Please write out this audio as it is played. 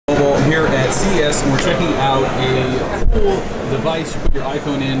at CES and we're checking out a cool device you put your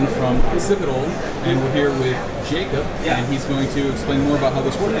iPhone in from Occipital, and we're here with Jacob, and he's going to explain more about how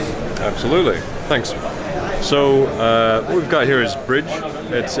this works. Absolutely. Thanks. So what we've got here is Bridge.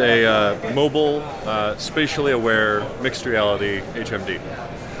 It's a mobile, spatially aware, mixed reality HMD.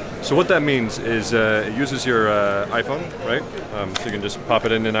 So what that means is it uses your iPhone, right? So you can just pop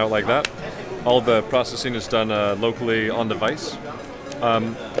it in and out like that. All the processing is done locally on device.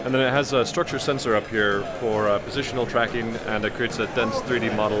 And then it has a structure sensor up here for positional tracking, and it creates a dense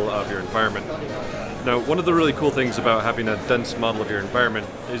 3D model of your environment. Now, one of the really cool things about having a dense model of your environment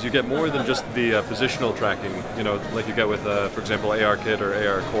is you get more than just the positional tracking, you know, like you get with, for example, ARKit or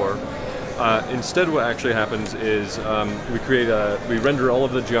AR Core. Instead, what actually happens is we render all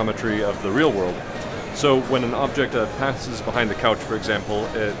of the geometry of the real world. So when an object passes behind the couch, for example,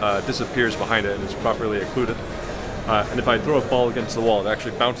 it disappears behind it and is properly occluded. And if I throw a ball against the wall, it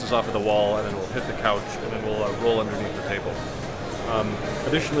actually bounces off of the wall and then will hit the couch and then will roll underneath the table.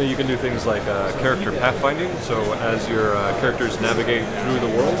 Additionally, you can do things like character pathfinding. So as your characters navigate through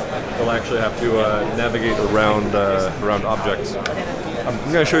the world, they'll actually have to navigate around objects. I'm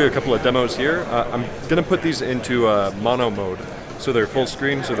going to show you a couple of demos here. I'm going to put these into mono mode, so they're full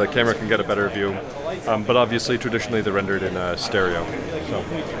screen, so the camera can get a better view. But obviously, traditionally, they're rendered in stereo.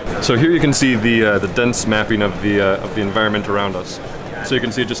 So here you can see the dense mapping of the environment around us. So you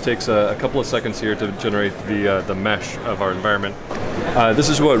can see it just takes a couple of seconds here to generate the mesh of our environment. This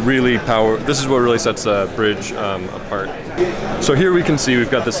is what really sets Bridge apart. So here we can see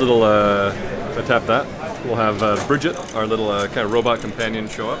we've got this little. If I tap that, we'll have Bridget, our little kind of robot companion,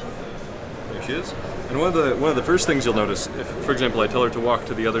 show up. There she is. And one of the first things you'll notice, if, for example, I tell her to walk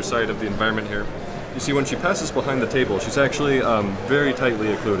to the other side of the environment here, you see when she passes behind the table, she's actually very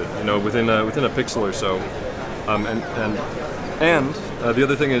tightly occluded, you know, within a pixel or so. And the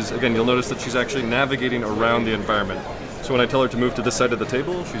other thing is, again, you'll notice that she's actually navigating around the environment. So when I tell her to move to this side of the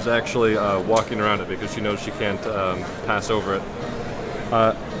table, she's actually walking around it because she knows she can't pass over it.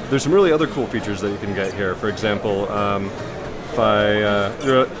 There's some really other cool features that you can get here. For example,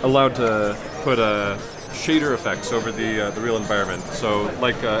 you're allowed to put shader effects over the real environment. So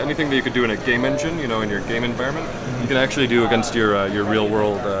like anything that you could do in a game engine, you know, in your game environment, you can actually do against your real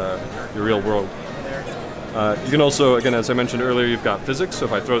world. You can also, again, as I mentioned earlier, you've got physics. So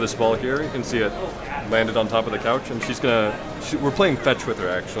if I throw this ball here, you can see it landed on top of the couch, and we're playing fetch with her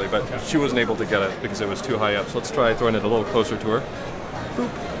actually, but she wasn't able to get it because it was too high up. So let's try throwing it a little closer to her. Boop.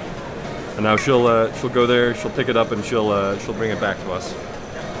 And now she'll go there, she'll pick it up, and she'll bring it back to us.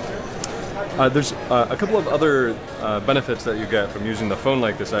 There's a couple of other benefits that you get from using the phone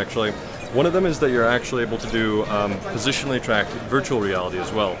like this actually. One of them is that you're actually able to do positionally tracked virtual reality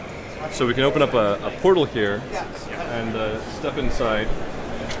as well. So we can open up a portal here and step inside,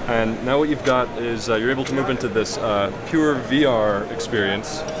 and now what you've got is you're able to move into this pure VR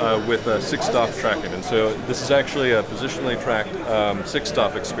experience with 6-stop tracking. And so this is actually a positionally tracked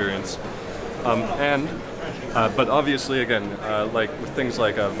 6-stop experience. But obviously, again, like with things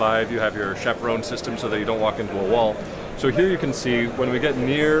like Vive, you have your chaperone system so that you don't walk into a wall. So here you can see when we get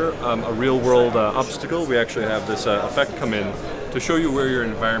near a real-world obstacle, we actually have this effect come in to show you where your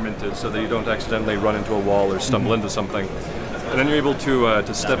environment is so that you don't accidentally run into a wall or stumble into something. And then you're able to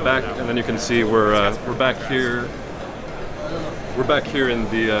step back, and then you can see we're back here. We're back here in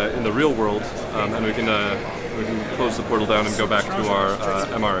the real world, and we can close the portal down and go back to our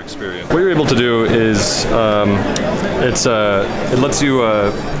MR experience. What you're able to do is it lets you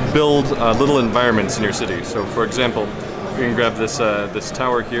build little environments in your city. So, for example, you can grab this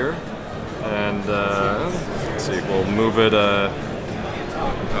tower here, and let's see, we'll move it. Oh,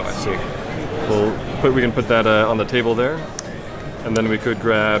 I see. We can put that on the table there, and then we could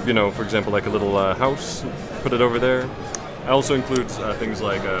grab, you know, for example, like a little house, put it over there. It also includes things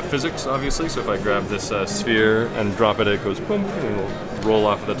like physics, obviously. So if I grab this sphere and drop it, it goes boom, and it'll roll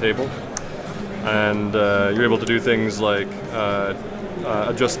off the table. And you're able to do things like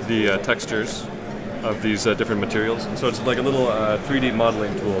adjust the textures of these different materials. So it's like a little 3D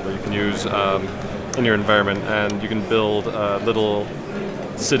modeling tool that you can use in your environment, and you can build little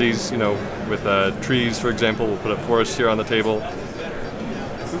cities, you know, with trees, for example. We'll put a forest here on the table.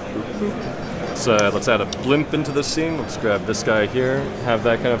 Let's add a blimp into the scene. Let's grab this guy here, have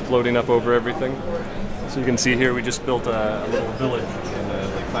that kind of floating up over everything. So you can see here we just built a little village in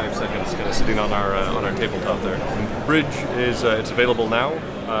like 5 seconds, kind of sitting on our tabletop there. And Bridge is it's available now.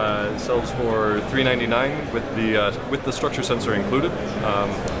 It sells for $3.99 with the structure sensor included.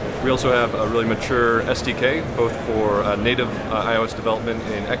 We also have a really mature SDK, both for native iOS development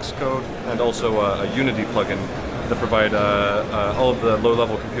in Xcode and also a Unity plugin that provide all of the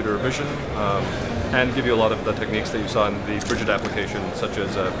low-level computer vision and give you a lot of the techniques that you saw in the Bridget application, such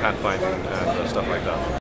as pathfinding and stuff like that.